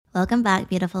Welcome back,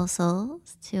 beautiful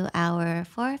souls, to our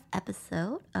fourth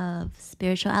episode of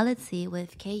Spirituality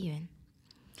with Kayun.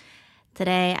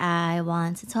 Today, I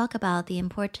want to talk about the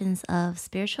importance of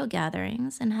spiritual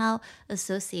gatherings and how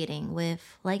associating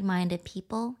with like minded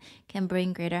people can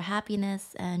bring greater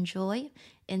happiness and joy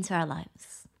into our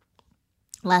lives.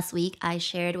 Last week, I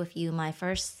shared with you my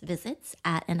first visits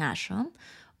at an ashram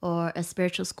or a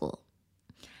spiritual school.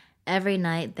 Every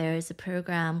night, there is a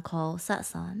program called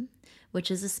Satsang, which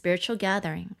is a spiritual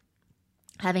gathering.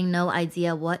 Having no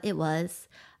idea what it was,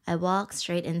 I walked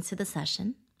straight into the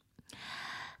session.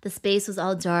 The space was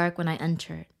all dark when I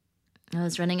entered. I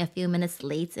was running a few minutes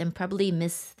late and probably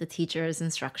missed the teacher's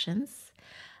instructions.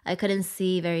 I couldn't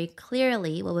see very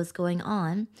clearly what was going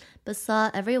on, but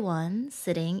saw everyone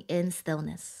sitting in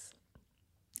stillness.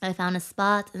 I found a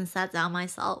spot and sat down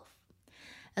myself.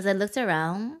 As I looked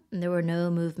around, there were no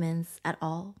movements at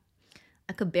all.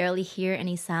 I could barely hear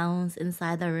any sounds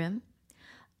inside the room.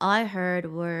 All I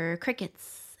heard were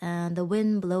crickets and the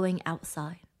wind blowing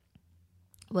outside.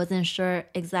 Wasn't sure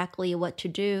exactly what to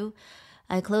do.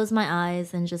 I closed my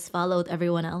eyes and just followed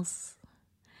everyone else.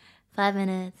 5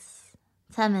 minutes,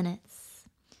 10 minutes,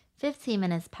 15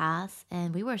 minutes passed,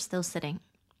 and we were still sitting.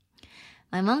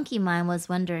 My monkey mind was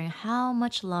wondering how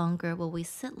much longer will we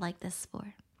sit like this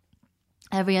for.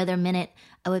 Every other minute,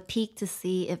 I would peek to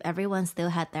see if everyone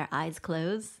still had their eyes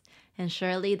closed, and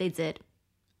surely they did.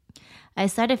 I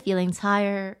started feeling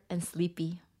tired and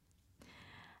sleepy.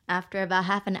 After about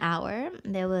half an hour,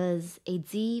 there was a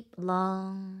deep,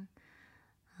 long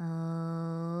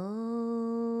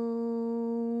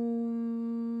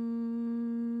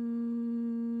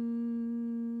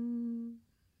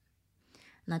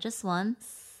not just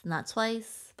once, not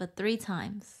twice, but 3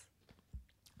 times.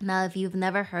 Now, if you've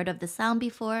never heard of the sound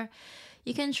before,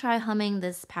 you can try humming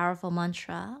this powerful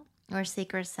mantra or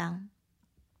sacred sound.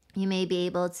 You may be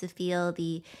able to feel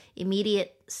the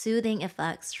immediate soothing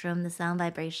effects from the sound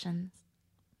vibrations.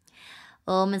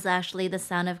 Om is actually the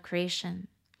sound of creation.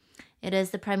 It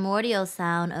is the primordial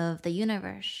sound of the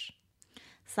universe.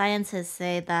 Scientists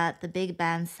say that the Big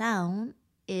Bang sound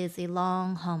is a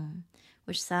long hum,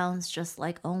 which sounds just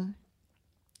like Om.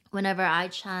 Whenever I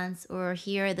chant or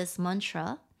hear this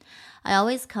mantra, I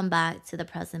always come back to the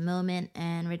present moment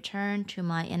and return to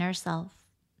my inner self.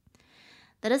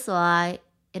 That is why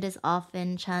it is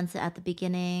often chanted at the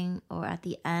beginning or at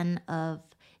the end of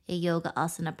a yoga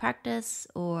asana practice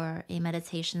or a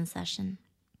meditation session.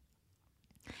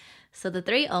 So the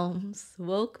 3 ohms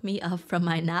woke me up from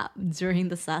my nap during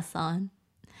the satsang.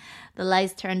 The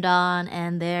lights turned on,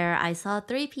 and there I saw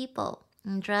 3 people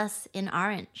dressed in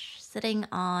orange sitting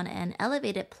on an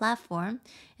elevated platform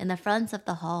in the front of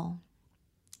the hall.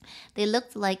 They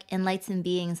looked like enlightened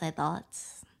beings, I thought.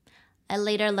 I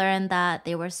later learned that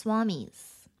they were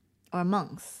swamis, or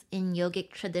monks, in yogic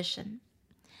tradition.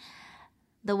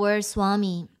 The word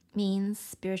swami means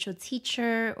spiritual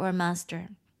teacher or master.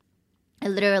 It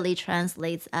literally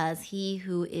translates as he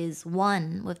who is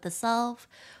one with the self,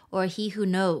 or he who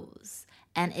knows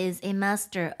and is a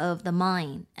master of the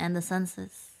mind and the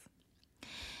senses.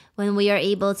 When we are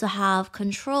able to have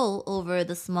control over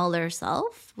the smaller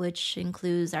self, which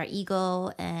includes our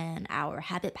ego and our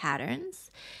habit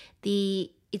patterns, the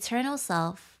eternal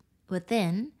self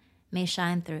within may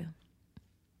shine through.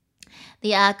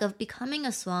 The act of becoming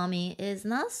a Swami is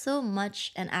not so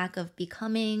much an act of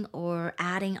becoming or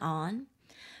adding on.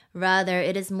 Rather,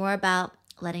 it is more about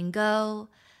letting go,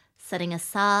 setting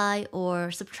aside, or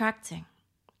subtracting.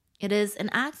 It is an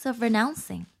act of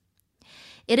renouncing.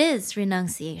 It is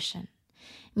renunciation,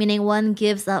 meaning one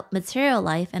gives up material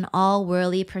life and all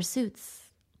worldly pursuits.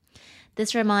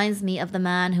 This reminds me of the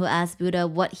man who asked Buddha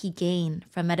what he gained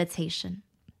from meditation.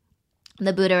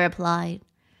 The Buddha replied,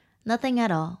 "Nothing at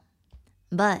all.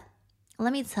 But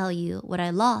let me tell you what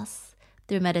I lost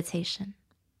through meditation.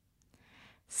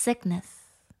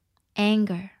 Sickness,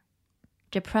 anger,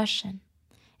 depression,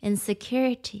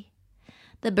 insecurity,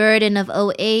 the burden of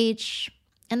old age,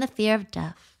 and the fear of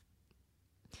death.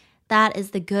 That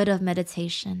is the good of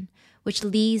meditation, which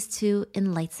leads to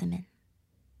enlightenment."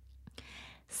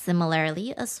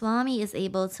 Similarly, a Swami is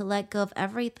able to let go of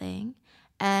everything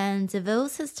and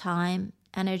devotes his time,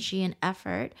 energy, and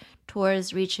effort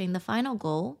towards reaching the final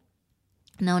goal,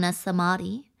 known as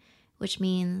samadhi, which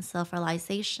means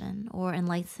self-realization or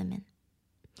enlightenment.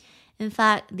 In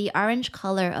fact, the orange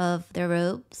color of their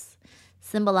robes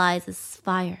symbolizes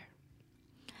fire,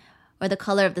 or the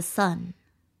color of the sun,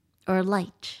 or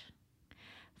light.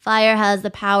 Fire has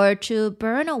the power to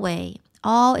burn away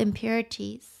all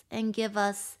impurities and give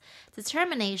us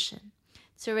determination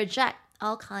to reject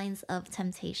all kinds of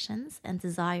temptations and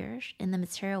desires in the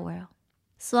material world.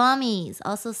 Swamis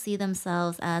also see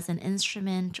themselves as an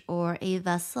instrument or a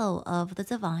vessel of the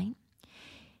divine,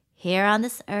 here on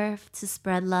this earth to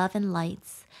spread love and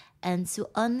lights and to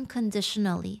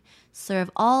unconditionally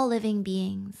serve all living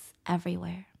beings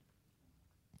everywhere.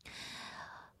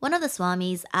 One of the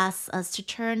Swamis asks us to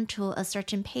turn to a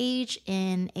certain page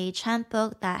in a chant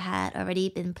book that had already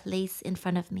been placed in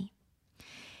front of me.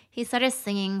 He started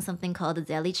singing something called the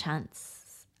daily chants.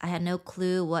 I had no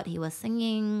clue what he was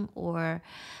singing or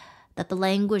that the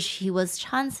language he was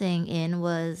chanting in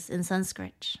was in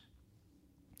Sanskrit.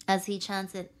 As he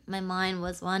chanted, my mind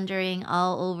was wandering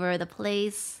all over the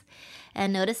place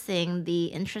and noticing the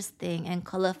interesting and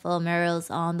colorful murals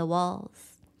on the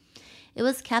walls. It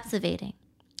was captivating,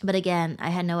 but again, I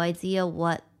had no idea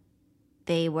what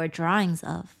they were drawings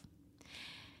of.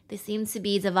 They seemed to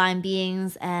be divine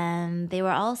beings, and they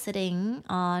were all sitting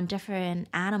on different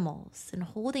animals and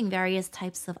holding various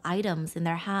types of items in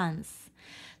their hands,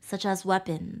 such as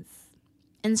weapons,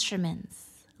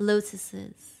 instruments,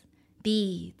 lotuses,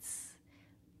 beads,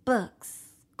 books,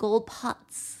 gold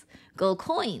pots, gold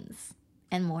coins,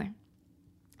 and more.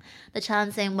 The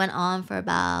chanting went on for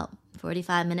about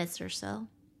 45 minutes or so.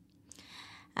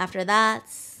 After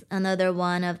that, another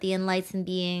one of the enlightened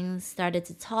beings started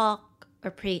to talk or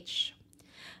preach.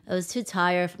 I was too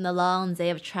tired from the long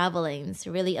day of traveling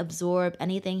to really absorb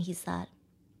anything he said.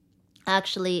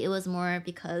 Actually, it was more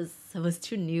because I was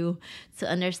too new to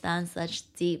understand such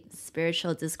deep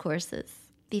spiritual discourses.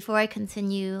 Before I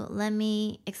continue, let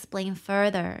me explain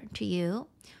further to you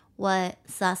what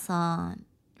sasan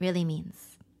really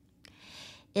means.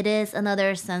 It is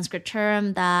another Sanskrit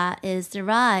term that is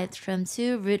derived from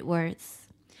two root words.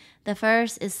 The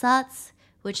first is sat,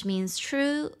 which means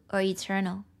true or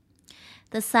eternal.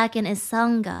 The second is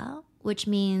sangha, which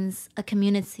means a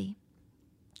community.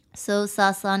 So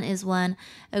sasan is when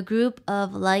a group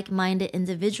of like-minded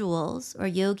individuals or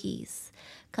yogis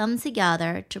come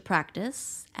together to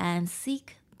practice and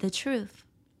seek the truth.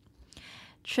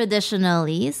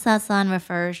 Traditionally, sasan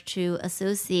refers to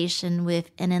association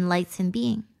with an enlightened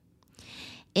being.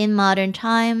 In modern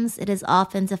times, it is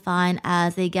often defined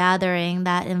as a gathering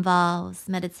that involves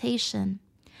meditation,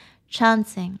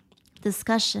 chanting,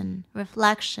 discussion,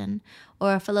 reflection,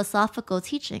 or philosophical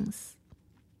teachings.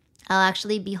 I'll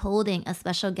actually be holding a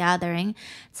special gathering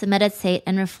to meditate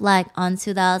and reflect on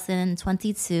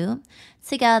 2022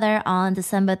 together on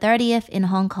December 30th in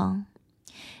Hong Kong.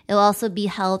 It will also be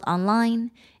held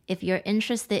online if you're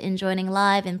interested in joining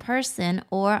live in person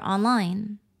or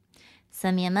online.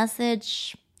 Send me a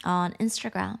message on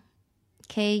Instagram,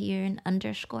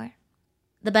 kyun_.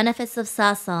 The benefits of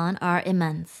sasan are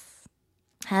immense.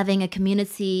 Having a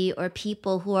community or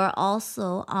people who are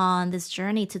also on this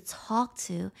journey to talk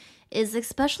to is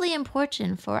especially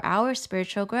important for our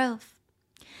spiritual growth.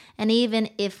 And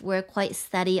even if we're quite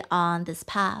steady on this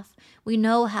path, we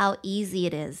know how easy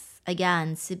it is,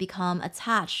 again, to become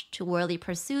attached to worldly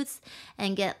pursuits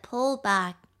and get pulled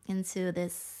back into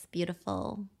this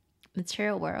beautiful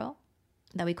material world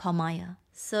that we call Maya.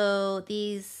 So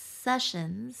these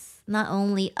sessions not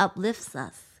only uplifts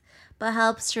us, but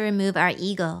helps to remove our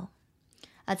ego,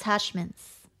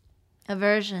 attachments,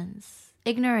 aversions,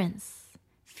 ignorance,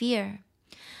 fear,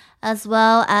 as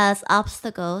well as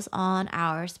obstacles on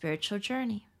our spiritual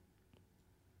journey.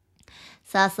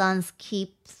 Sasans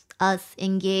keeps us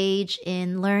engaged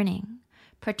in learning,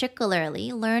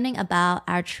 particularly learning about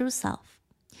our true self,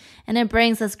 and it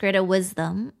brings us greater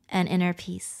wisdom and inner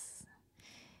peace.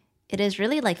 It is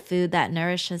really like food that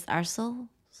nourishes our soul.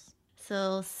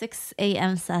 So 6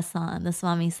 a.m. sasan, the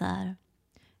Swami said.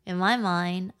 In my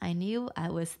mind, I knew I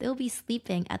would still be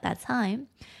sleeping at that time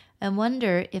and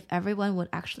wondered if everyone would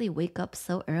actually wake up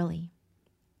so early.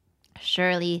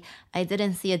 Surely, I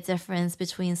didn't see a difference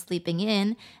between sleeping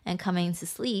in and coming to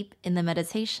sleep in the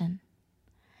meditation.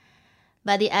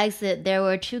 By the exit, there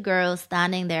were two girls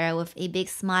standing there with a big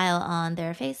smile on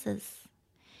their faces.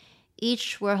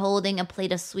 Each were holding a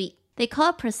plate of sweet. They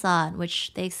called prasad,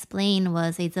 which they explained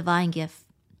was a divine gift.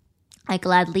 I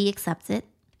gladly accepted.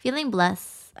 Feeling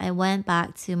blessed, I went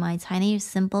back to my tiny,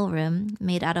 simple room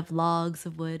made out of logs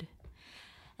of wood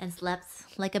and slept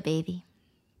like a baby.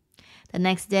 The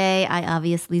next day, I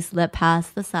obviously slept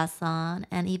past the sasan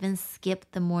and even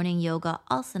skipped the morning yoga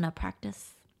asana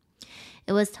practice.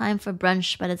 It was time for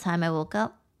brunch by the time I woke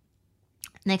up.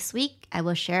 Next week, I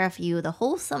will share with you the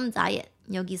wholesome diet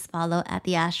yogis follow at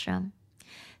the ashram.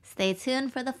 Stay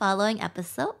tuned for the following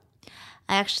episode.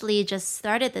 I actually just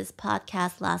started this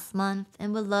podcast last month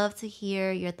and would love to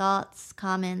hear your thoughts,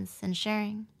 comments, and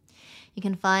sharing. You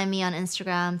can find me on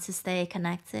Instagram to stay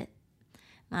connected.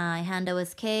 My handle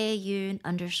is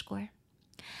kyun_.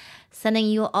 Sending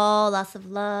you all lots of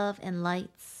love and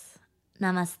lights.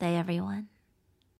 Namaste, everyone.